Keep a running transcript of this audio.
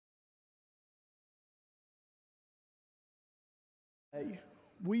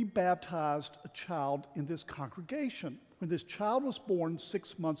We baptized a child in this congregation. When this child was born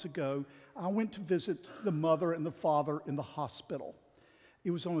 6 months ago, I went to visit the mother and the father in the hospital.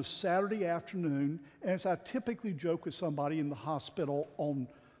 It was on a Saturday afternoon, and as I typically joke with somebody in the hospital on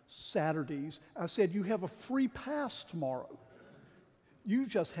Saturdays, I said, "You have a free pass tomorrow. You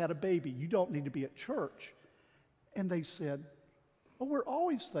just had a baby. You don't need to be at church." And they said, "Oh, we're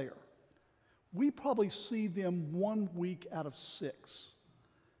always there. We probably see them 1 week out of 6.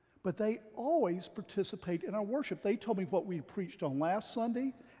 But they always participate in our worship." They told me what we preached on last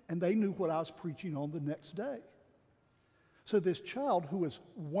Sunday, and they knew what I was preaching on the next day. So this child who was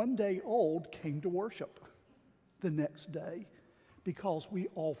 1 day old came to worship the next day because we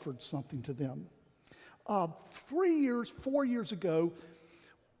offered something to them. 4 years ago,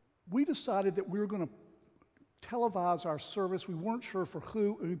 we decided that we were going to televise our service. We weren't sure for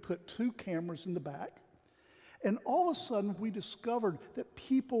who, and we put 2 cameras in the back. And all of a sudden, we discovered that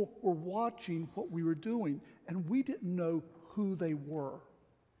people were watching what we were doing, and we didn't know who they were.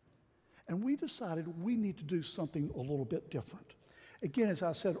 And we decided we need to do something a little bit different. Again, as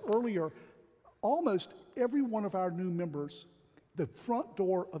I said earlier, almost every one of our new members, the front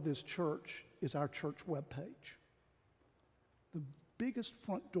door of this church is our church webpage. The biggest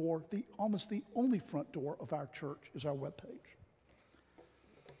front door, almost the only front door of our church is our webpage.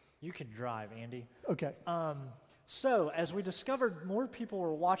 You can drive, Andy. Okay. So as we discovered more people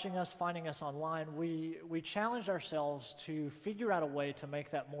were watching us, finding us online, we challenged ourselves to figure out a way to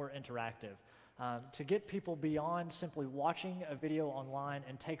make that more interactive, to get people beyond simply watching a video online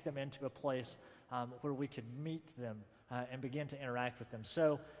and take them into a place where we could meet them and begin to interact with them.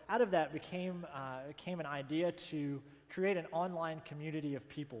 So out of that came an idea to create an online community of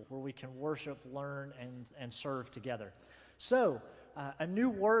people where we can worship, learn, and serve together. So a new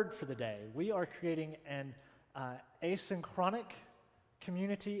word for the day. We are creating an asynchronic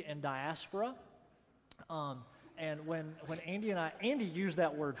community in diaspora. And when Andy used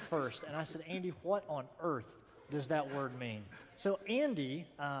that word first, and I said, "Andy, what on earth does that word mean?" So Andy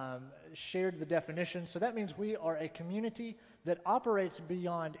shared the definition. So that means we are a community that operates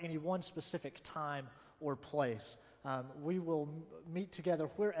beyond any one specific time or place. We will meet together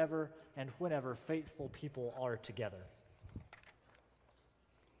wherever and whenever faithful people are together.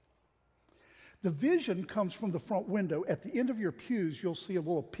 The vision comes from the front window. At the end of your pews, you'll see a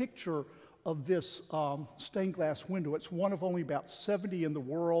little picture of this stained glass window. It's one of only about 70 in the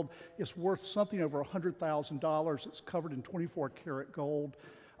world. It's worth something over $100,000. It's covered in 24-karat gold.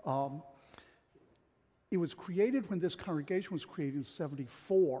 It was created when this congregation was created in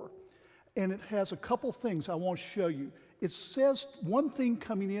 74. And it has a couple things I want to show you. It says one thing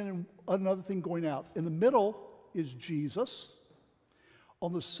coming in and another thing going out. In the middle is Jesus.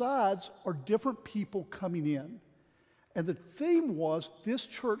 On the sides are different people coming in. And the theme was this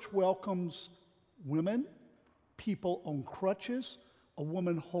church welcomes women, people on crutches, a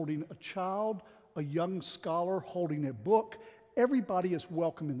woman holding a child, a young scholar holding a book. Everybody is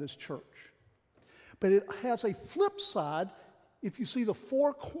welcome in this church. But it has a flip side. If you see the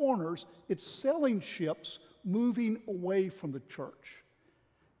 4 corners, it's sailing ships moving away from the church.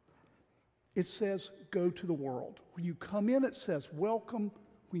 It says, "Go to the world." When you come in, it says, "Welcome."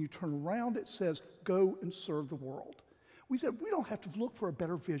 When you turn around, it says, "Go and serve the world." We said, we don't have to look for a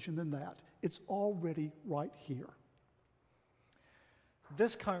better vision than that. It's already right here.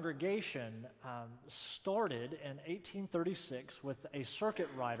 This congregation started in 1836 with a circuit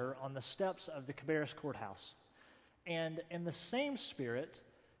rider on the steps of the Cabarrus Courthouse. And in the same spirit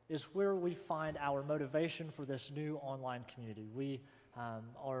is where we find our motivation for this new online community. We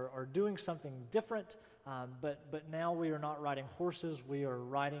are doing something different, but now we are not riding horses. We are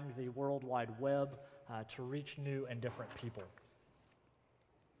riding the World Wide Web to reach new and different people.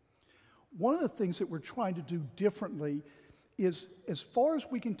 One of the things that we're trying to do differently is, as far as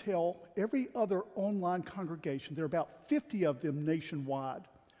we can tell, every other online congregation, there are about 50 of them nationwide,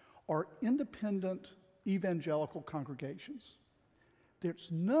 are independent evangelical congregations.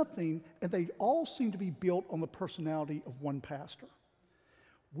 There's nothing, and they all seem to be built on the personality of one pastor.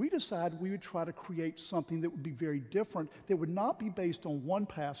 We decided we would try to create something that would be very different, that would not be based on one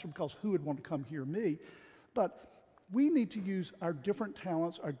pastor, because who would want to come hear me? But we need to use our different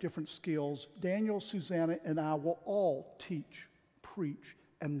talents, our different skills. Daniel, Susanna, and I will all teach, preach,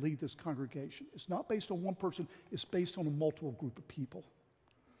 and lead this congregation. It's not based on one person, it's based on a multiple group of people.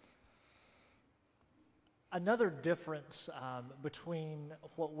 Another difference between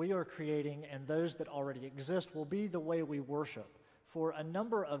what we are creating and those that already exist will be the way we worship. For a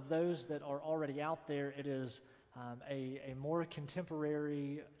number of those that are already out there, it is a more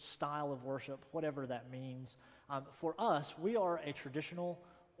contemporary style of worship, whatever that means. For us, we are a traditional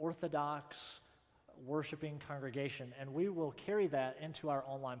Orthodox worshiping congregation, and we will carry that into our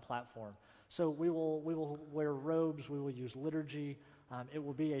online platform. So we will wear robes, we will use liturgy. It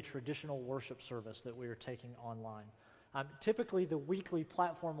will be a traditional worship service that we are taking online. Typically, the weekly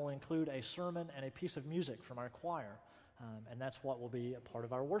platform will include a sermon and a piece of music from our choir, and that's what will be a part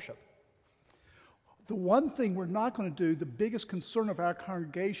of our worship. The one thing we're not going to do, the biggest concern of our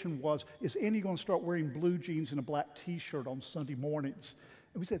congregation is Andy going to start wearing blue jeans and a black t-shirt on Sunday mornings?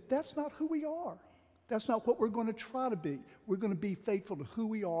 And we said, that's not who we are. That's not what we're going to try to be. We're going to be faithful to who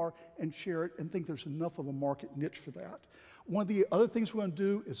we are and share it and think there's enough of a market niche for that. One of the other things we're going to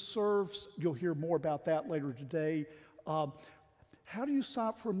do is serve. You'll hear more about that later today. How do you sign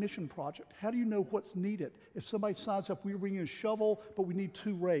up for a mission project? How do you know what's needed? If somebody signs up, we bring in a shovel, but we need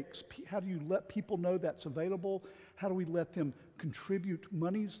 2 rakes. How do you let people know that's available? How do we let them contribute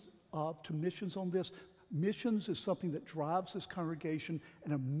monies to missions on this? Missions is something that drives this congregation,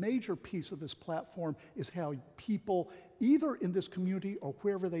 and a major piece of this platform is how people, either in this community or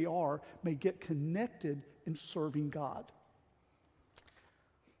wherever they are, may get connected in serving God.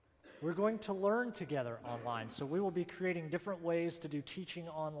 We're going to learn together online, so we will be creating different ways to do teaching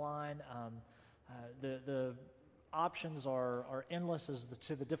online. The options are endless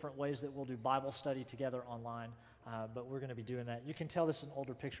to the different ways that we'll do Bible study together online, but we're going to be doing that. You can tell this is an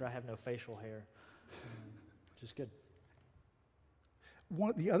older picture. I have no facial hair, which is good.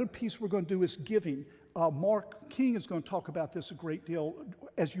 The other piece we're going to do is giving. Mark King is going to talk about this a great deal.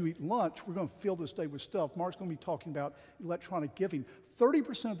 As you eat lunch, we're going to fill this day with stuff. Mark's going to be talking about electronic giving.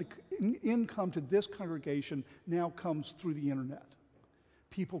 30% of the income to this congregation now comes through the internet.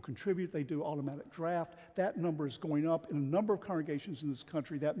 People contribute, they do automatic draft. That number is going up. In a number of congregations in this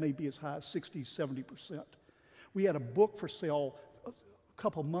country, that may be as high as 60, 70%. We had a book for sale a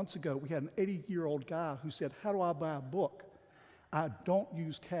couple months ago. We had an 80-year-old guy who said, how do I buy a book? I don't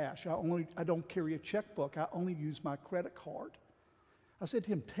use cash. I don't carry a checkbook. I only use my credit card. I said to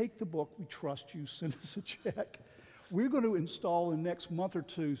him, take the book. We trust you. Send us a check. We're going to install in the next month or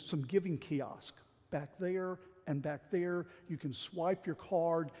two some giving kiosks back there and back there. You can swipe your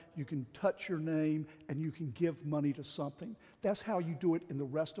card, you can touch your name, and you can give money to something. That's how you do it in the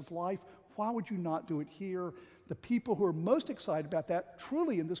rest of life. Why would you not do it here? The people who are most excited about that,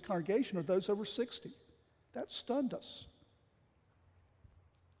 truly in this congregation, are those over 60. That stunned us.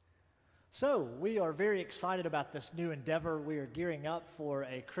 So we are very excited about this new endeavor. We are gearing up for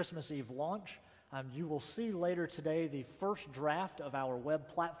a Christmas Eve launch. You will see later today the first draft of our web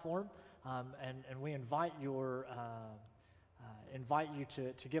platform, and we invite you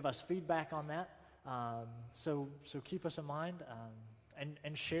to give us feedback on that. So keep us in mind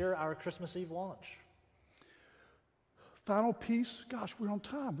and share our Christmas Eve launch. Final piece. Gosh, we're on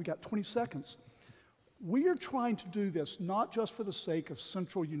time. We got 20 seconds. We are trying to do this not just for the sake of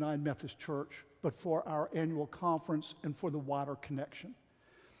Central United Methodist Church, but for our annual conference and for the wider connection.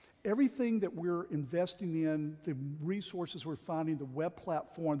 Everything that we're investing in, the resources we're finding, the web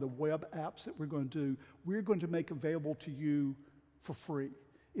platform, the web apps that we're going to make available to you for free.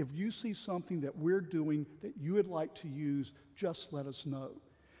 If you see something that we're doing that you would like to use, just let us know.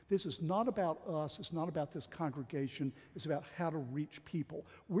 This is not about us. It's not about this congregation. It's about how to reach people.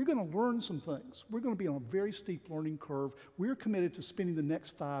 We're going to learn some things. We're going to be on a very steep learning curve. We're committed to spending the next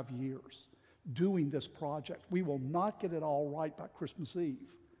 5 years doing this project. We will not get it all right by Christmas Eve,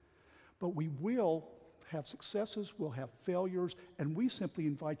 but we will have successes, we'll have failures, and we simply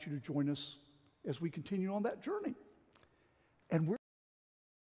invite you to join us as we continue on that journey. And we're